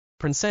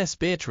Princess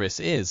Beatrice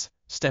is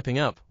stepping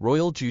up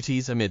royal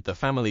duties amid the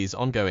family's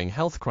ongoing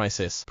health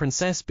crisis.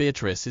 Princess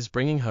Beatrice is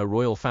bringing her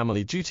royal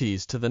family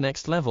duties to the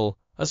next level,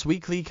 Us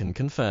Weekly can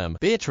confirm.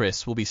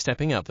 Beatrice will be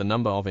stepping up the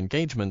number of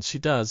engagements she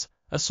does,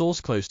 a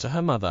source close to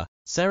her mother,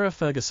 Sarah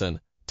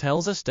Ferguson,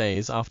 tells us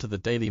days after the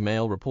Daily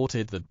Mail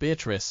reported that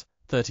Beatrice,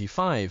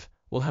 35,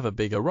 will have a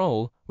bigger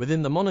role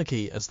within the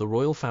monarchy as the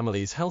royal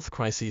family's health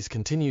crisis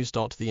continues.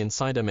 The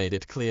insider made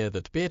it clear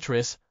that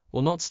Beatrice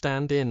will not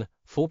stand in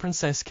for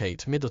Princess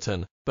Kate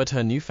Middleton, but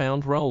her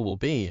newfound role will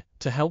be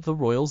to help the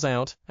royals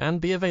out and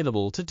be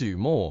available to do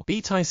more.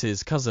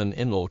 Beatrice's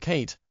cousin-in-law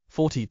Kate,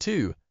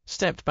 42,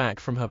 stepped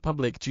back from her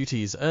public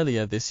duties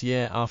earlier this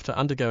year after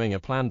undergoing a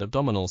planned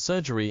abdominal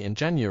surgery in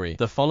January.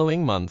 The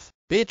following month,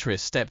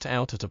 Beatrice stepped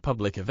out at a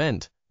public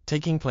event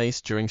taking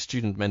place during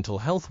Student Mental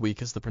Health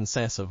Week as the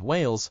Princess of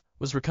Wales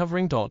was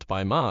recovering.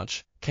 By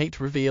March, Kate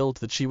revealed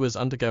that she was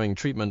undergoing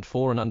treatment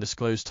for an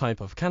undisclosed type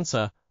of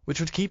cancer, which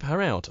would keep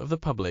her out of the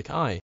public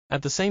eye.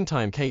 At the same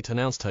time Kate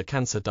announced her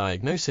cancer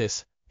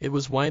diagnosis, it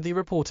was widely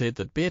reported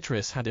that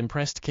Beatrice had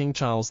impressed King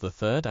Charles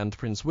III and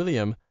Prince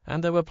William,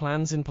 and there were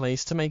plans in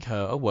place to make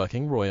her a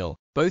working royal.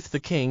 Both the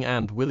King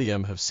and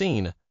William have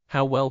seen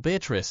how well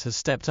Beatrice has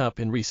stepped up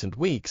in recent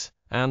weeks,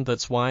 and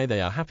that's why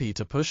they are happy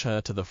to push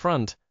her to the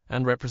front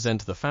and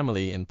represent the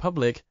family in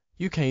public,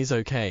 UK's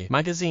OK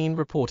magazine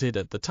reported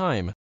at the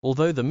time,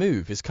 although the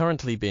move is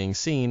currently being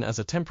seen as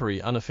a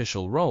temporary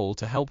unofficial role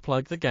to help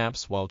plug the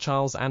gaps while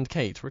Charles and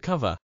Kate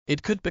recover.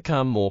 It could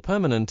become more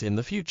permanent in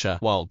the future.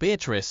 While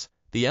Beatrice,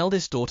 the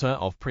eldest daughter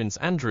of Prince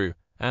Andrew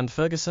and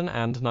Ferguson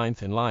and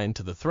ninth in line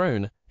to the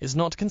throne, is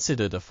not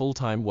considered a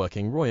full-time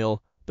working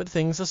royal, but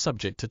things are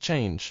subject to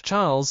change.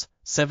 Charles,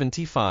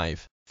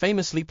 75,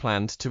 famously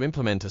planned to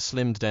implement a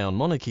slimmed-down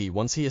monarchy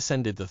once he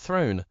ascended the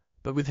throne,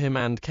 but with him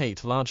and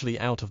Kate largely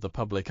out of the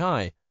public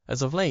eye,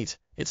 as of late,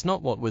 it's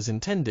not what was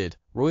intended,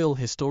 royal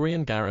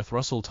historian Gareth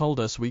Russell told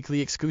Us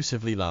Weekly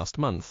exclusively last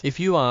month. If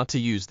you are to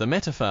use the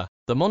metaphor,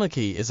 the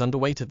monarchy is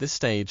underweight at this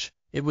stage.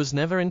 It was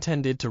never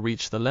intended to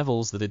reach the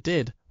levels that it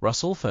did,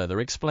 Russell further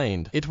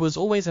explained. It was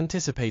always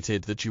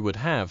anticipated that you would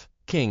have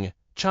King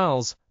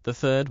Charles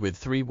III with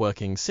 3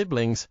 working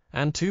siblings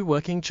and 2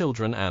 working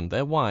children and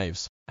their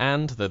wives,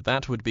 and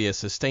that would be a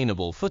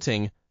sustainable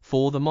footing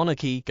for the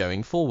monarchy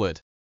going forward.